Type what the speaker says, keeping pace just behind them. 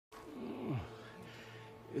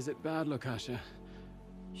Is it bad, Lokasha?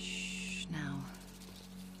 Shh, now.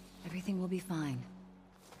 Everything will be fine.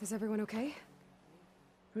 Is everyone okay?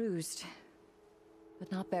 Bruised,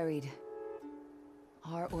 but not buried.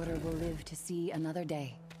 Our order will live to see another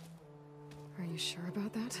day. Are you sure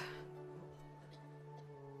about that?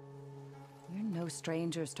 We're no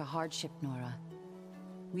strangers to hardship, Nora.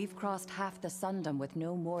 We've crossed half the Sundom with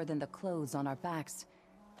no more than the clothes on our backs.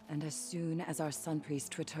 And as soon as our Sun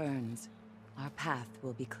Priest returns, our path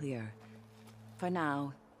will be clear. For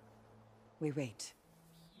now, we wait.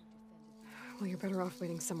 Well, you're better off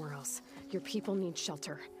waiting somewhere else. Your people need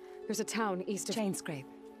shelter. There's a town east of... Chainscrape.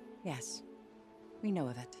 Yes. We know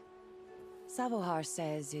of it. Savohar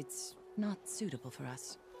says it's not suitable for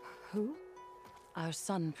us. Who? Our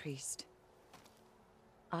Sun Priest.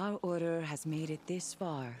 Our order has made it this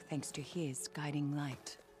far thanks to his guiding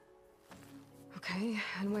light. Okay,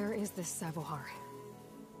 and where is this Savohar?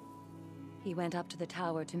 He went up to the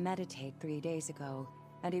tower to meditate 3 days ago,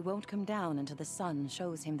 and he won't come down until the sun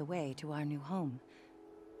shows him the way to our new home.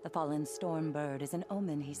 The fallen storm bird is an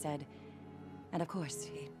omen, he said. And of course,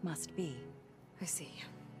 it must be. I see.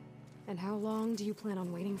 And how long do you plan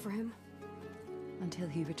on waiting for him? Until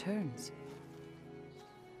he returns.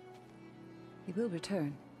 He will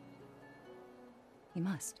return. He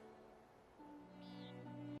must.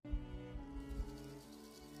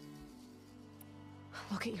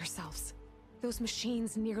 Look at yourselves. Those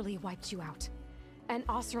machines nearly wiped you out. And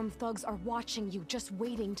Osram thugs are watching you, just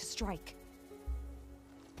waiting to strike.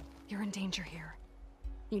 You're in danger here.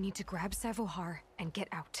 You need to grab Savohar and get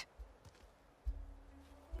out.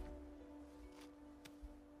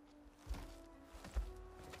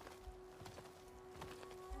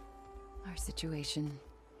 Our situation.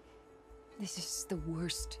 This is the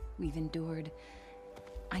worst we've endured.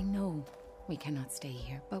 I know we cannot stay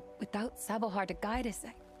here, but without Savohar to guide us,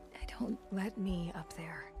 I don't... Let me up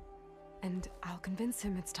there. And I'll convince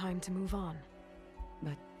him it's time to move on.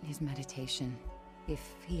 But his meditation...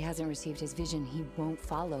 If he hasn't received his vision, he won't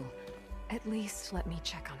follow. At least let me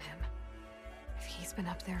check on him. If he's been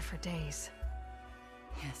up there for days.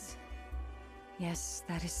 Yes. Yes,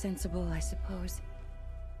 that is sensible, I suppose.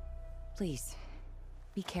 Please,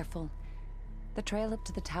 be careful. The trail up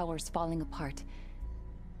to the tower's falling apart.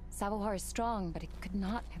 Savohar is strong, but it could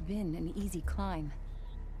not have been an easy climb.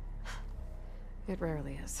 It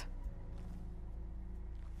rarely is.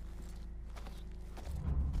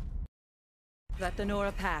 Let the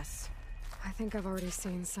Nora pass. I think I've already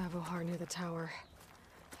seen Savohar near the tower.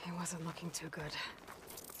 He wasn't looking too good.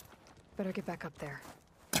 Better get back up there.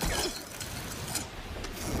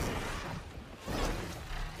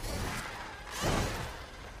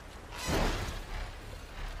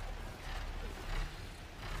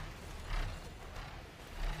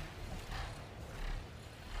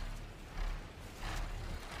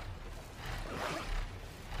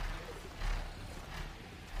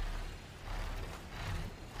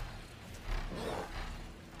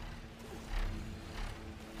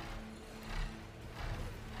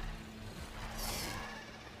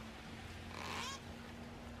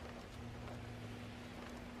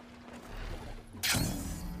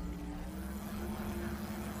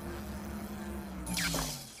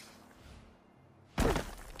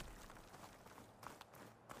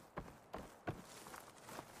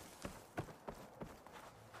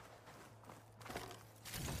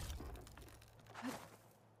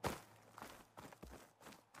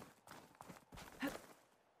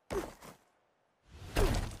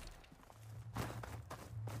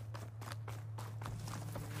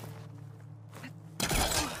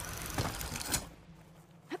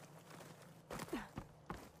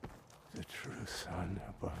 The true sun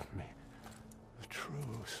above me, the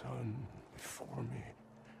true sun before me.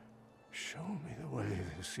 Show me the way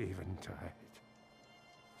this eventide.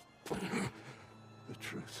 The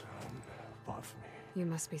true sun above me. You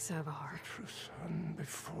must be Savohar. The true sun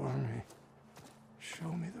before me.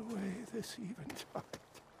 Show me the way this eventide.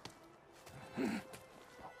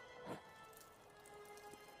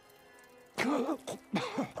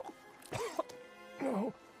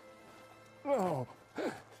 No. No.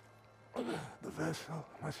 The vessel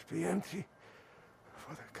must be empty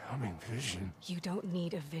for the coming vision. You don't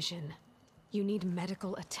need a vision. You need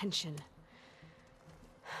medical attention.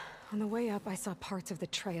 On the way up, I saw parts of the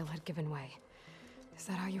trail had given way. Is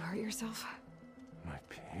that how you hurt yourself? My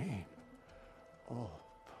pain. All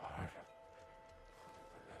part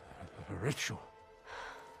of the ritual.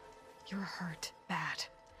 You're hurt bad.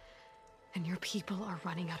 And your people are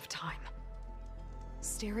running out of time.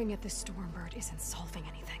 Staring at the Stormbird isn't solving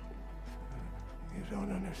anything. You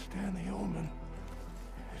don't understand the omen.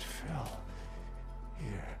 It fell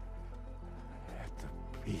here at the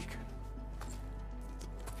beacon.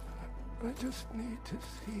 I just need to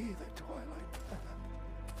see the Twilight path.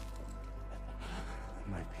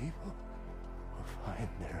 And my people will find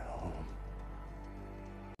their home.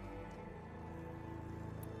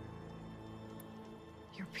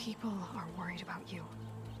 Your people are worried about you.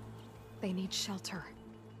 They need shelter,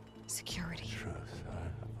 security. The true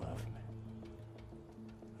sun above me.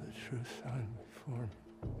 The true sun before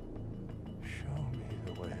me. Show me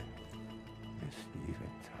the way. This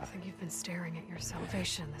eventide. I think you've been staring at your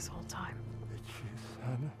salvation this whole time. The true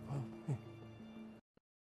sun above me.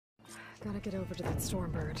 Gotta get over to that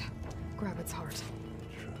Stormbird. Grab its heart. The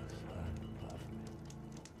true sun above me.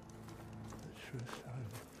 The true sun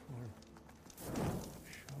before me.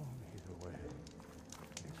 Show me the way.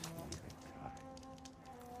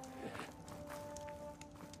 This eventide.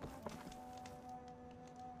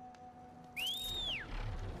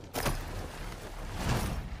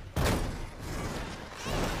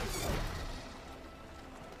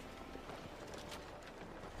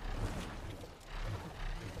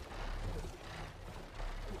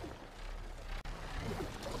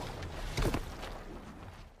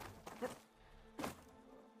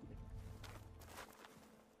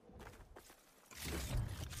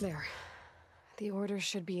 There. The Order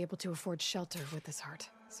should be able to afford shelter with this heart.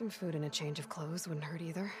 Some food and a change of clothes wouldn't hurt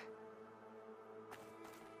either.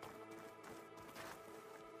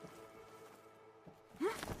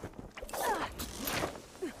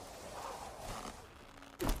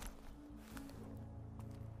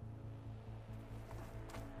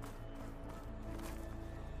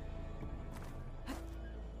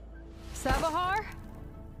 Savahar?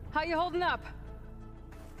 How you holding up?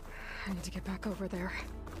 I need to get back over there.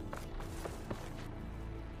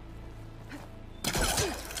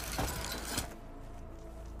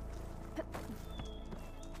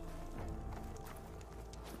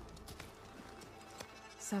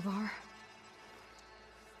 Savahar?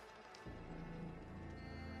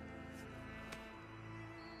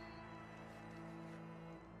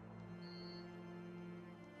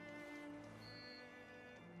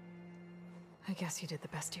 I guess you did the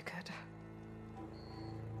best you could.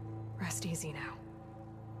 Rest easy now.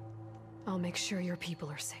 I'll make sure your people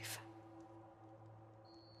are safe.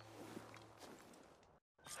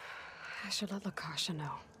 I should let Lakasha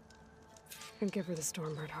know. And give her the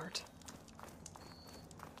Stormbird heart.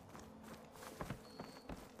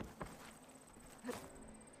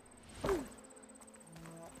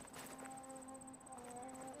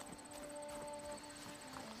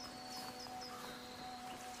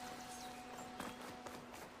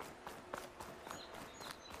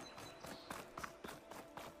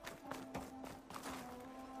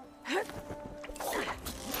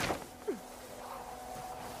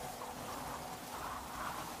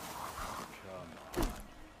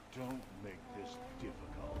 Don't make this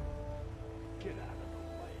difficult. Get out of the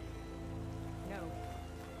way. No.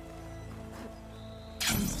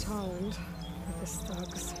 He's Tolland with his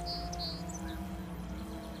thugs.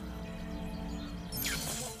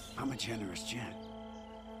 I'm a generous gent.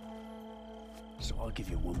 So I'll give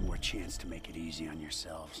you one more chance to make it easy on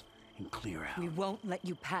yourselves and clear out. We won't let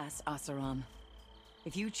you pass, Asaram.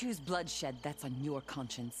 If you choose bloodshed, that's on your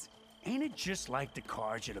conscience. Ain't it just like the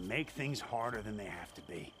Carja to make things harder than they have to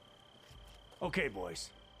be? Okay,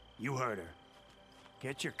 boys. You heard her.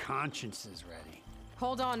 Get your consciences ready.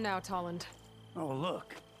 Hold on now, Tolland. Oh,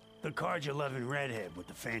 look. The Carja-loving redhead with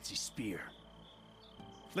the fancy spear.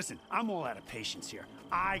 Listen, I'm all out of patience here.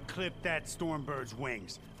 I clipped that Stormbird's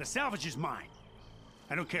wings. The salvage is mine.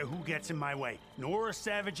 I don't care who gets in my way. Nora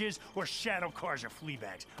savages or Shadow Carja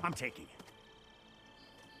fleabags. I'm taking it.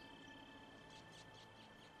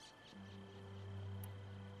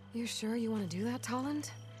 You sure you want to do that,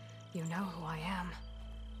 Tolland? You know who I am.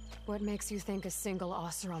 What makes you think a single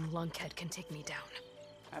Oseram lunkhead can take me down?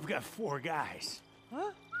 I've got 4 guys.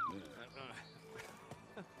 Huh?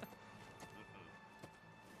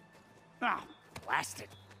 Ah, blast it.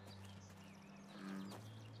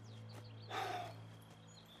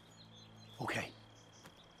 Okay,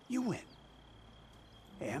 you win.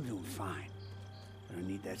 Hey, I'm doing fine. I don't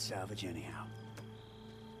need that salvage anyhow.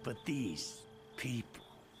 But these people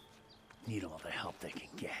need all the help they can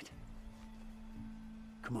get.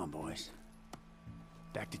 Come on, boys.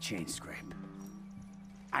 Back to Chain Scrape.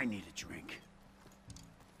 I need a drink.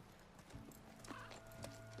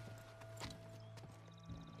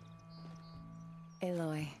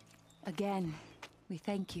 Aloy, again, we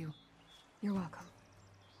thank you. You're welcome.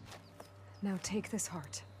 Now take this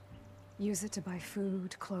heart. Use it to buy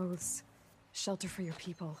food, clothes, shelter for your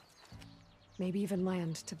people. Maybe even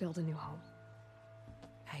land to build a new home.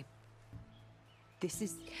 This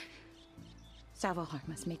is Savahar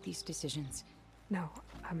must make these decisions. No,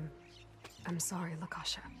 I'm sorry,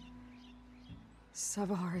 Lakasha.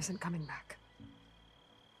 Savahar isn't coming back.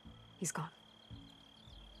 He's gone.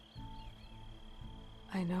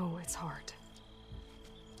 I know it's hard,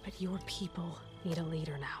 but your people need a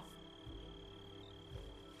leader now.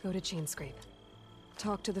 Go to Chainscrape.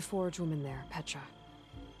 Talk to the forge woman there, Petra.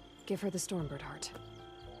 Give her the Stormbird heart.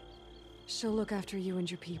 She'll look after you and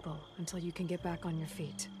your people until you can get back on your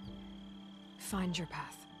feet. Find your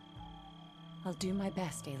path. I'll do my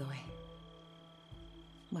best, Aloy.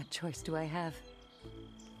 What choice do I have?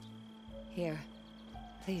 Here,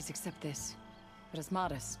 please accept this. It is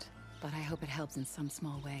modest, but I hope it helps in some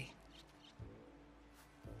small way.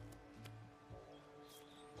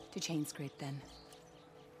 To Chainscrape, then.